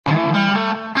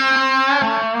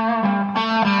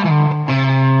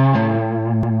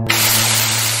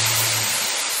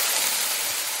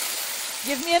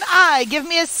I. Give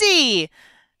me a C.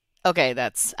 Okay,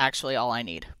 that's actually all I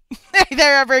need. Hey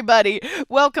there, everybody.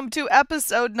 Welcome to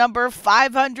episode number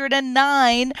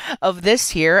 509 of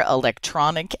this here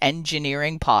electronic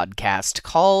engineering podcast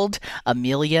called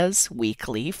Amelia's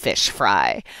Weekly Fish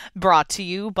Fry. Brought to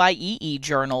you by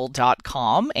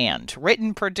eejournal.com and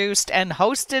written, produced, and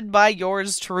hosted by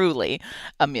yours truly,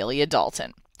 Amelia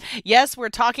Dalton. Yes, we're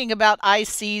talking about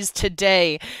ICs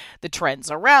today, the trends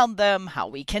around them, how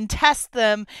we can test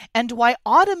them, and why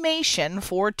automation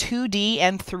for 2D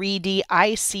and 3D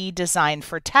IC design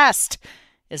for test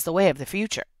is the way of the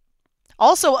future.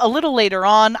 Also, a little later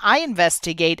on, I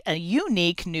investigate a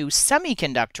unique new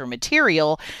semiconductor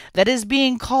material that is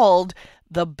being called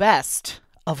the best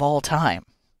of all time.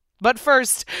 But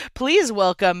first, please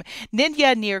welcome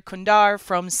Vidya Neerkundar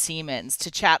from Siemens to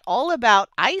chat all about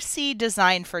IC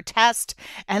design for test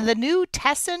and the new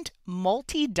Tessent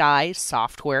multi-die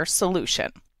software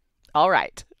solution. All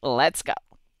right, let's go.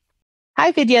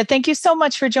 Hi, Vidya. Thank you so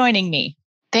much for joining me.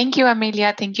 Thank you,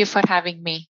 Amelia. Thank you for having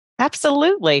me.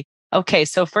 Absolutely. Okay,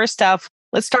 so first off,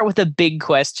 let's start with a big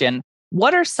question.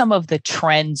 What are some of the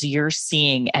trends you're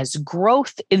seeing as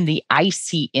growth in the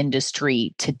IC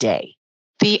industry today?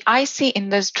 The IC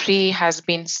industry has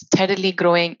been steadily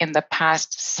growing in the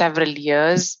past several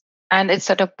years. And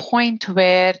it's at a point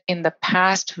where in the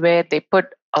past where they put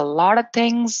a lot of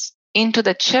things into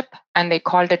the chip and they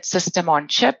called it system on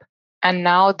chip. And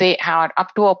now they are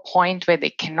up to a point where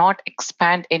they cannot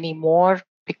expand anymore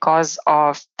because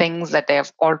of things that they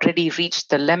have already reached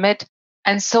the limit.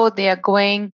 And so they are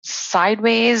going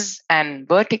sideways and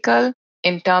vertical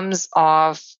in terms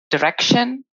of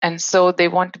direction. And so they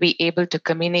want to be able to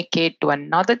communicate to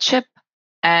another chip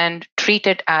and treat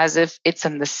it as if it's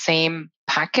in the same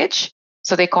package.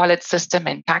 So they call it system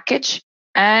in package.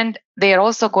 And they are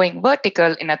also going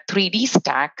vertical in a 3D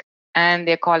stack, and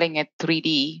they're calling it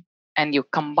 3D. And you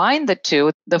combine the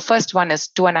two. The first one is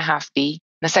 2.5D.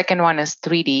 The second one is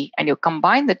 3D. And you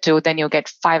combine the two, then you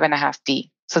get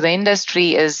 5.5D. So the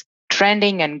industry is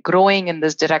trending and growing in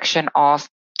this direction of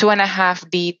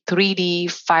 2.5D, 3D,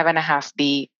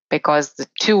 5.5D, because the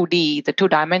 2D, the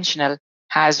two-dimensional,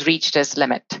 has reached its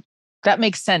limit. That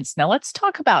makes sense. Now let's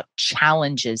talk about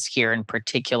challenges here in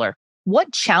particular.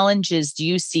 What challenges do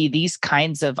you see these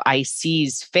kinds of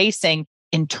ICs facing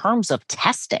in terms of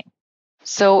testing?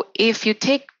 So if you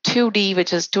take 2D,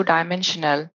 which is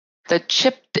two-dimensional, the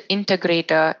chip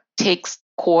integrator takes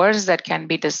cores that can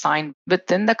be designed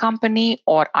within the company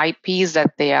or IPs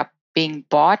that they are being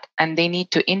bought, and they need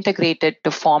to integrate it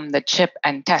to form the chip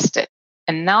and test it.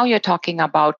 And now you're talking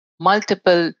about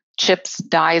multiple chips,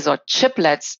 dies, or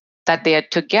chiplets that they are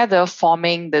together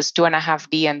forming this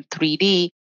 2.5D and 3D.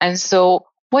 And so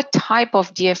what type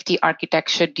of DFT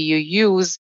architecture do you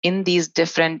use in these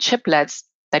different chiplets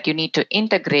that you need to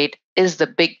integrate is the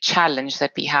big challenge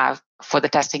that we have for the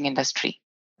testing industry.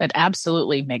 That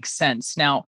absolutely makes sense.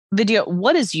 Now, Vidya,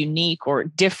 what is unique or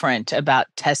different about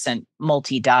Tessent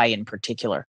multi-die in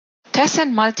particular?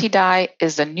 Tessent multi-die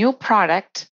is a new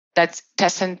product that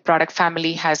Tessent product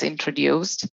family has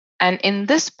introduced. And in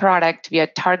this product, we are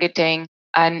targeting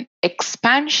an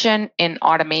expansion in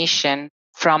automation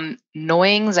from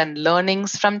knowings and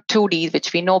learnings from 2D,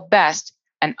 which we know best,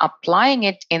 and applying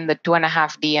it in the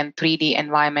 2.5D and 3D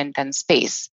environment and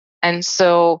space. And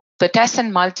so the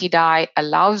Tessent multi-die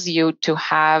allows you to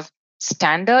have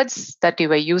standards that you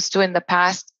were used to in the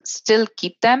past, still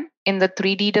keep them in the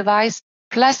 3D device,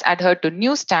 plus adhere to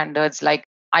new standards like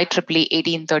IEEE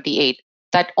 1838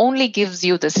 that only gives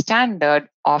you the standard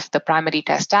of the primary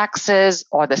test axis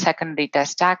or the secondary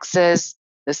test axis,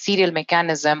 the serial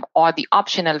mechanism, or the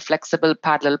optional flexible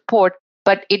parallel port,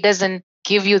 but it doesn't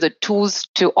give you the tools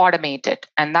to automate it.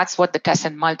 And that's what the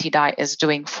Tessent multi-die is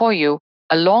doing for you,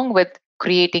 along with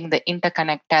creating the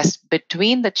interconnect test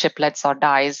between the chiplets or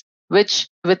dies, which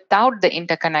without the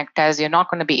interconnect test, you're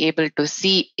not going to be able to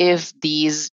see if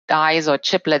these dies or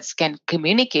chiplets can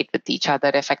communicate with each other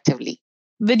effectively.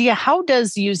 Vidya, how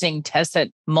does using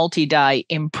Tessent multi-die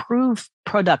improve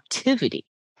productivity?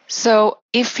 So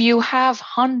if you have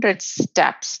 100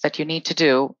 steps that you need to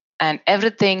do and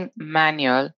everything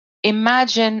manual,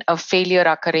 imagine a failure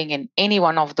occurring in any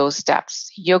one of those steps.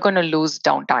 You're going to lose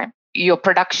downtime. Your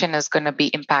production is going to be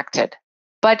impacted.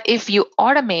 But if you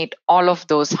automate all of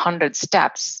those 100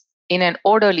 steps in an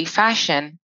orderly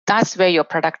fashion, that's where your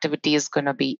productivity is going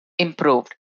to be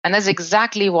improved. And that's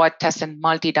exactly what Tessent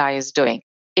multi-die is doing.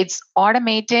 It's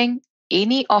automating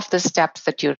any of the steps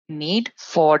that you need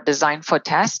for design for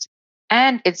test.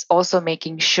 And it's also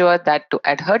making sure that to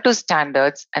adhere to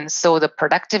standards. And so the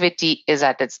productivity is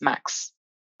at its max.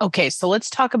 Okay, so let's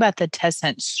talk about the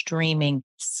Tessent Streaming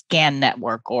Scan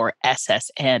Network, or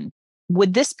SSN.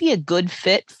 Would this be a good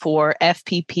fit for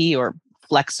FPP or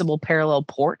flexible parallel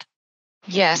port?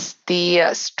 Yes,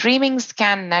 the streaming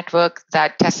scan network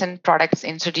that Tessent products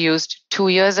introduced 2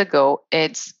 years ago,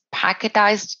 it's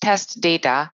packetized test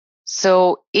data.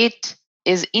 So it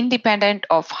is independent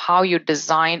of how you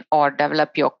design or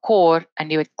develop your core,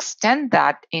 and you extend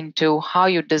that into how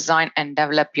you design and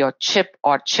develop your chip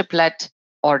or chiplet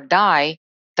or die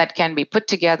that can be put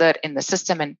together in the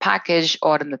system and package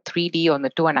or in the 3D or in the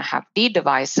 2.5D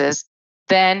devices.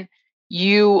 Then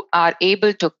you are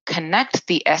able to connect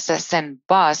the SSN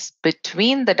bus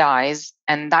between the dies,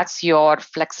 and that's your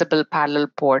flexible parallel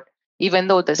port. Even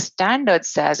though the standard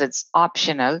says it's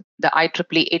optional, the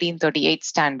IEEE 1838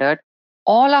 standard,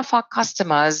 all of our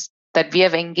customers that we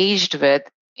have engaged with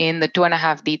in the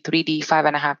 2.5D, 3D,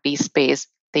 5.5D space,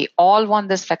 they all want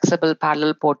this flexible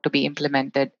parallel port to be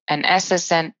implemented, and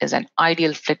SSN is an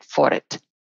ideal fit for it.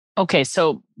 Okay,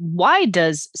 so why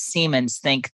does Siemens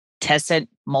think Tessent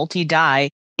multi-die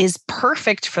is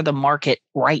perfect for the market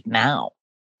right now?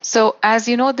 So, as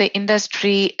you know, the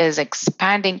industry is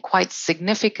expanding quite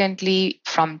significantly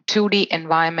from 2D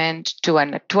environment to a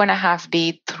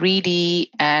 2.5D, 3D,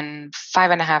 and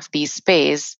 5.5D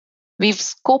space. We've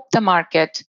scoped the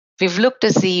market. We've looked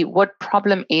to see what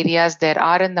problem areas there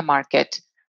are in the market.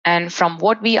 And from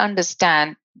what we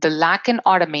understand, the lack in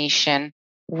automation,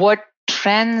 what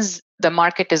trends the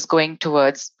market is going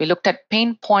towards, we looked at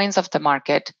pain points of the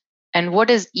market and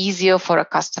what is easier for a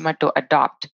customer to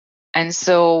adopt. And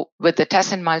so with the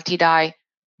Tessent multi-die,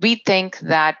 we think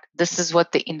that this is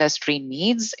what the industry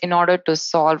needs in order to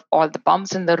solve all the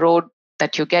bumps in the road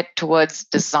that you get towards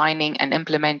designing and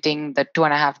implementing the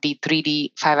 2.5D,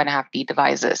 3D, 5.5D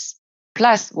devices.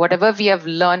 Plus, whatever we have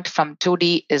learned from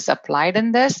 2D is applied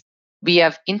in this. We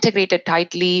have integrated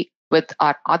tightly with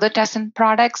our other Tessent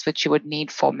products, which you would need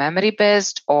for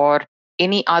memory-based or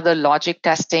any other logic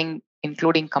testing,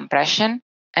 including compression.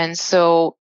 And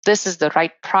so this is the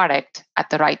right product at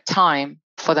the right time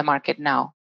for the market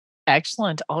now.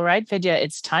 Excellent. All right, Vidya,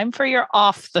 it's time for your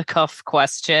off the cuff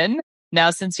question. Now,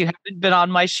 since you haven't been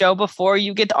on my show before,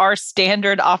 you get our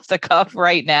standard off the cuff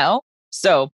right now.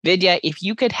 So, Vidya, if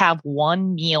you could have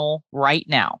one meal right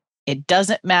now, it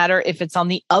doesn't matter if it's on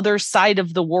the other side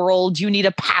of the world, you need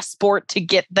a passport to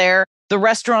get there, the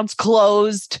restaurant's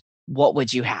closed, what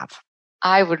would you have?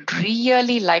 I would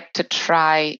really like to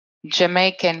try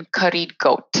Jamaican curried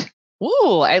goat.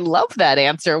 Ooh, I love that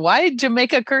answer. Why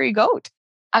Jamaica curry goat?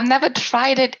 I've never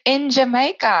tried it in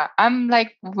Jamaica. I'm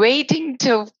like waiting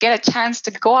to get a chance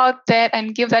to go out there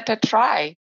and give that a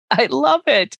try. I love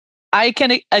it. I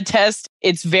can attest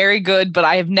it's very good, but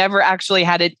I have never actually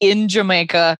had it in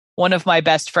Jamaica. One of my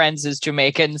best friends is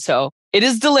Jamaican, so it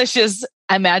is delicious.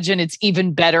 I imagine it's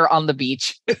even better on the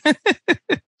beach.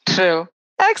 True.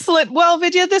 Excellent. Well,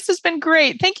 Vidya, this has been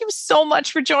great. Thank you so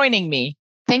much for joining me.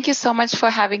 Thank you so much for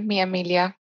having me,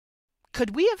 Amelia.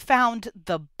 Could we have found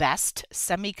the best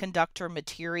semiconductor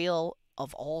material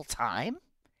of all time?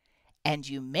 And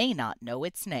you may not know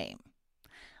its name.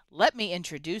 Let me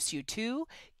introduce you to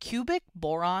cubic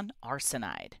boron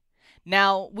arsenide.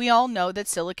 Now, we all know that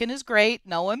silicon is great.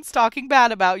 No one's talking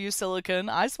bad about you, silicon,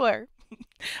 I swear.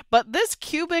 But this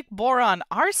cubic boron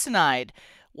arsenide,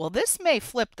 well, this may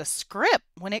flip the script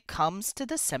when it comes to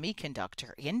the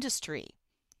semiconductor industry.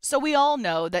 So we all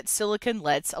know that silicon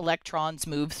lets electrons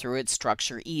move through its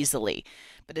structure easily,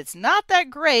 but it's not that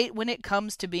great when it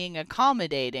comes to being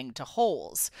accommodating to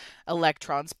holes,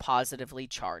 electrons' positively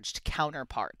charged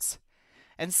counterparts.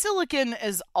 And silicon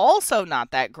is also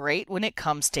not that great when it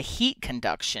comes to heat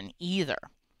conduction either.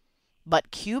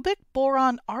 But cubic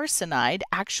boron arsenide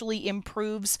actually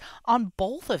improves on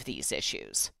both of these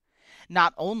issues.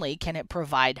 Not only can it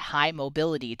provide high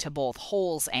mobility to both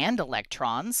holes and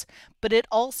electrons, but it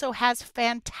also has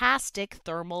fantastic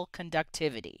thermal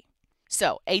conductivity.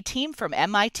 So, a team from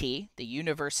MIT, the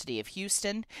University of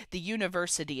Houston, the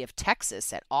University of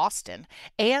Texas at Austin,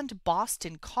 and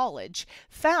Boston College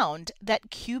found that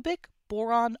cubic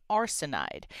boron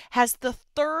arsenide has the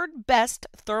third best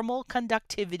thermal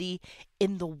conductivity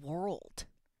in the world.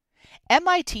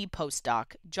 MIT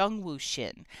postdoc Jungwoo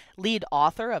Shin, lead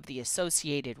author of the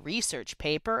associated research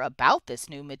paper about this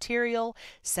new material,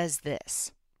 says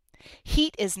this: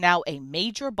 heat is now a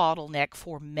major bottleneck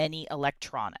for many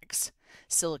electronics.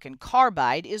 Silicon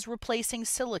carbide is replacing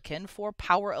silicon for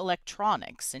power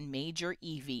electronics in major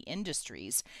EV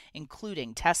industries,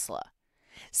 including Tesla,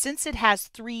 since it has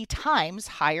 3 times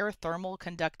higher thermal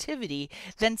conductivity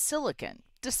than silicon,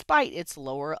 despite its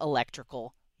lower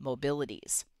electrical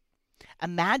mobilities.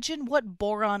 Imagine what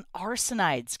boron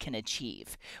arsenides can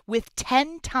achieve with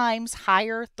 10 times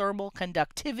higher thermal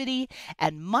conductivity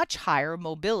and much higher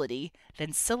mobility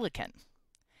than silicon.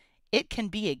 It can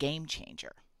be a game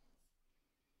changer.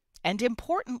 And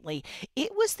importantly,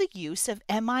 it was the use of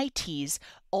MIT's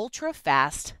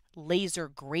ultra-fast laser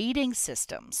grading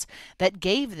systems that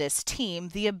gave this team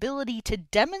the ability to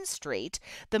demonstrate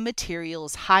the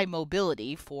material's high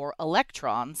mobility for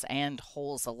electrons and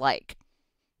holes alike.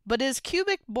 But is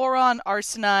cubic boron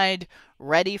arsenide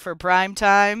ready for prime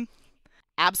time?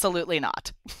 Absolutely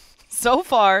not. So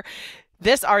far,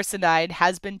 this arsenide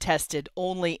has been tested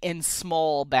only in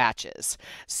small batches.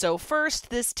 So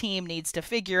first, this team needs to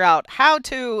figure out how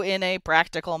to, in a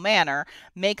practical manner,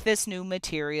 make this new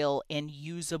material in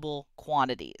usable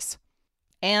quantities.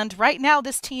 And right now,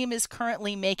 this team is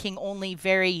currently making only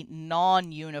very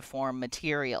non-uniform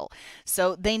material.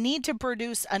 So they need to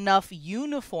produce enough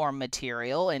uniform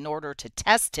material in order to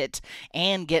test it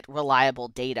and get reliable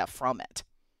data from it.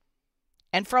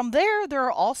 And from there are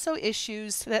also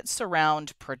issues that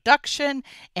surround production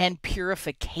and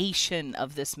purification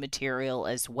of this material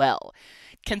as well.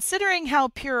 Considering how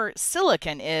pure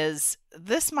silicon is,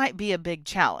 this might be a big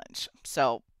challenge.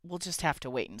 So we'll just have to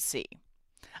wait and see.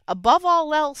 Above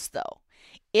all else, though,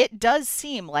 it does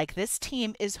seem like this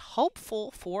team is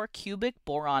hopeful for cubic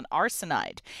boron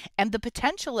arsenide and the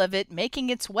potential of it making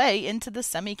its way into the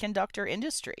semiconductor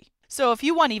industry. So if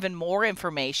you want even more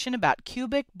information about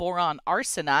cubic boron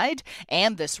arsenide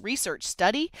and this research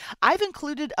study, I've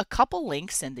included a couple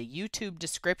links in the YouTube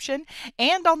description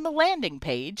and on the landing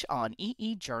page on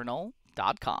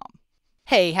eejournal.com.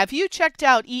 Hey, have you checked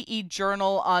out EE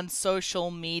Journal on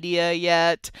social media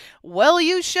yet? Well,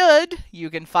 you should. You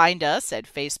can find us at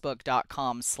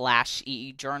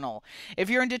facebook.com/EEJournal. If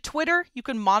you're into Twitter, you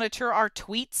can monitor our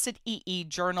tweets at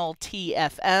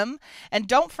EEJournalTFM. And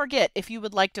don't forget, if you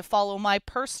would like to follow my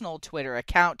personal Twitter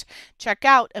account, check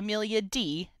out Amelia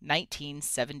D.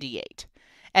 1978.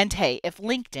 And hey, if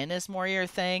LinkedIn is more your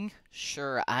thing,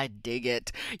 sure, I dig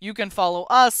it. You can follow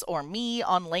us or me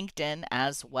on LinkedIn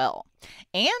as well.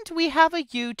 And we have a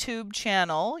YouTube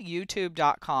channel,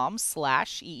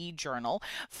 youtube.com/EEJournal.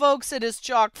 Folks, it is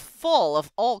chock full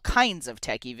of all kinds of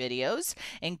techie videos,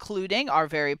 including our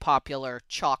very popular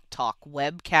Chalk Talk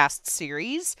webcast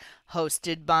series,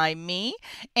 hosted by me,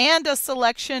 and a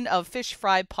selection of fish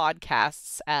fry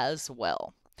podcasts as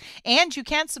well. And you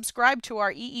can subscribe to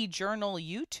our EE Journal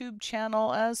YouTube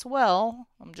channel as well.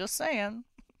 I'm just saying.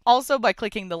 Also, by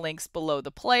clicking the links below the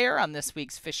player on this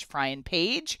week's Fish Fryin'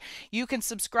 page, you can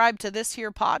subscribe to this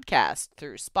here podcast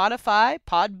through Spotify,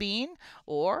 Podbean,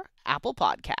 or Apple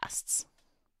Podcasts.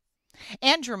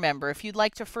 And remember, if you'd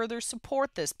like to further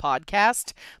support this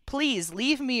podcast, please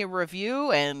leave me a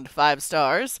review and 5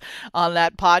 stars on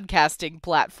that podcasting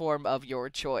platform of your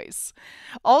choice.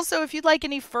 Also, if you'd like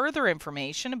any further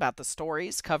information about the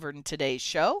stories covered in today's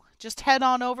show, just head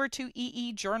on over to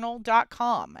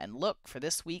eejournal.com and look for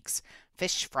this week's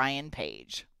Fish Fryin'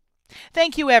 page.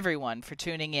 Thank you, everyone, for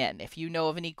tuning in. If you know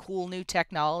of any cool new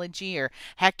technology or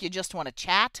heck, you just want to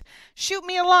chat, shoot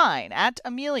me a line at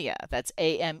Amelia, that's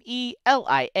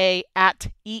AMELIA, at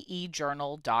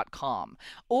eejournal.com,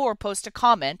 or post a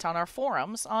comment on our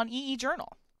forums on EE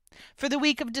Journal. For the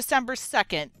week of December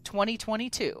 2nd,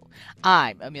 2022,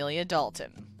 I'm Amelia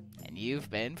Dalton, and you've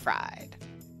been fried.